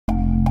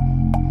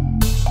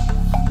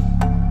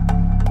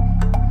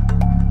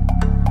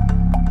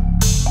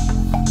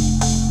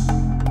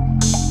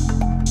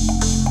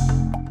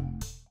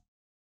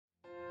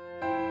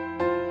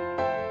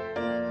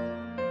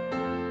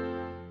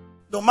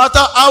No matter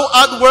how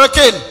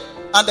hardworking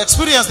and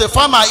experienced the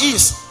farmer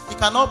is, he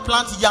cannot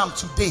plant yam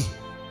today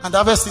and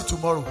harvest it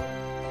tomorrow.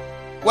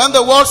 When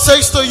the world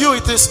says to you,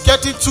 it is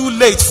getting too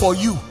late for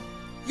you,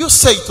 you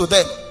say to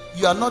them,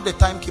 you are not the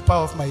timekeeper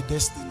of my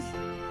destiny.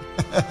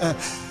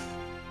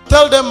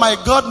 Tell them,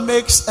 my God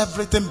makes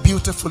everything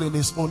beautiful in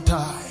his own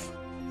time.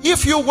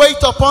 If you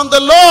wait upon the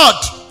Lord,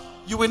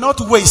 you will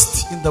not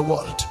waste in the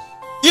world.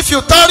 If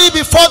you tarry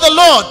before the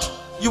Lord,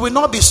 you will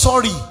not be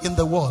sorry in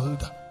the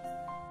world.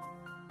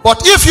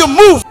 But if you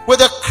move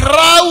with a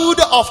crowd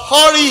of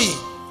hurry,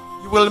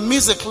 you will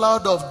miss a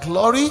cloud of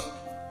glory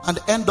and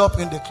end up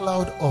in the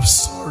cloud of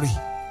sorry.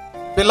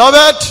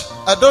 Beloved,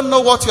 I don't know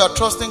what you are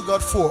trusting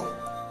God for,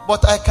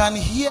 but I can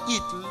hear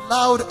it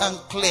loud and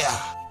clear.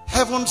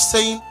 Heaven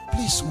saying,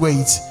 please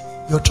wait,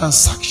 your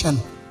transaction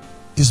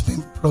is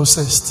being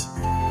processed.